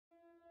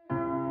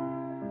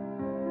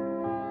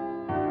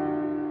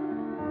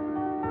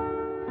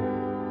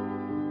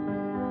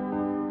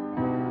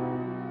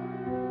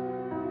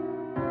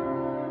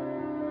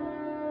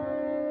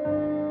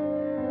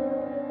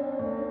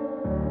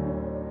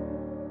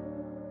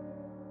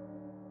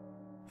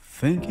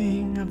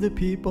Thinking of the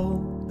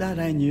people that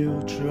I knew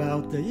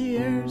throughout the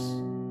years,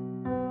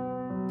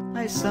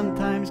 I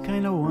sometimes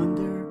kinda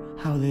wonder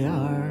how they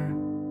are.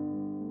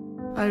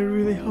 I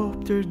really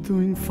hope they're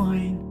doing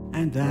fine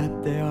and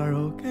that they are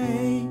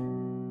okay.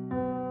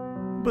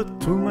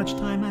 But too much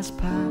time has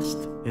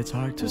passed, it's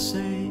hard to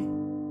say.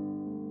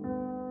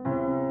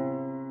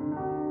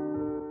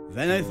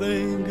 Then I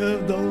think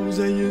of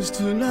those I used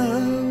to know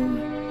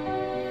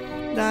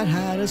that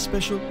had a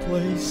special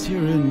place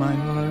here in my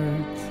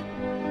heart.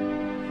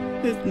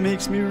 It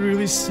makes me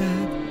really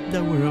sad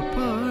that we're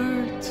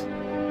apart,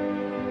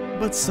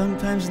 but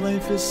sometimes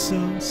life is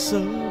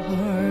so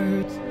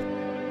hard.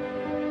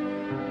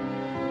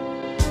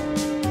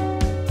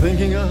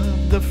 Thinking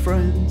of the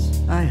friends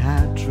I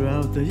had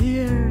throughout the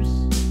years,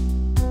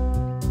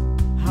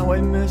 how I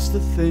miss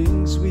the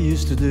things we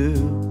used to do.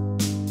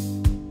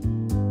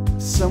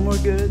 Some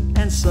were good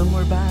and some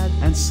were bad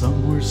and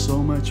some were so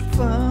much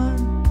fun.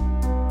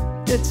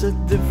 It's a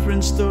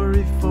different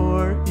story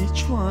for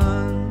each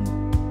one.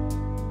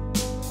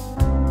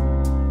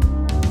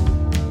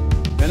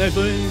 And I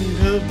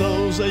think of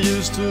those I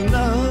used to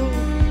know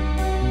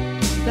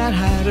that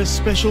had a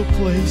special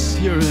place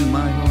here in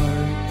my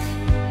heart.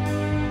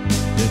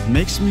 It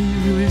makes me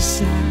really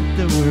sad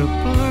that we're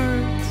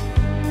apart,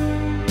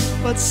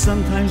 but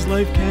sometimes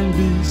life can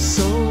be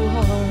so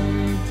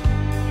hard.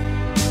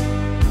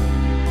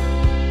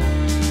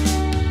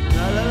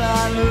 La la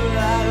la la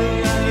la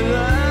la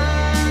la.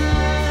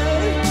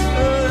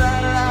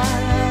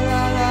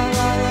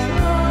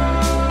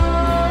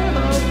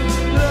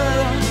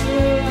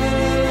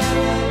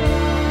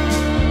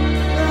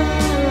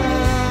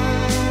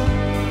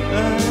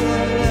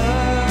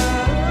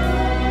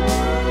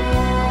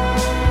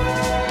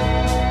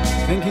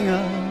 Thinking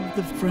of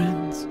the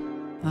friends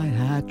I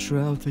had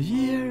throughout the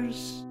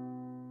years,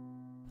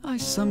 I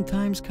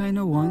sometimes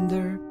kinda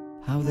wonder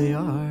how they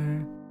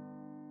are.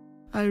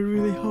 I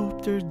really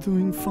hope they're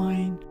doing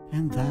fine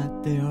and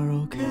that they are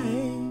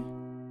okay.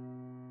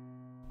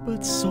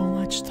 But so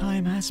much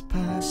time has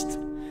passed,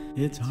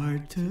 it's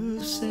hard to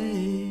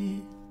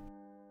say.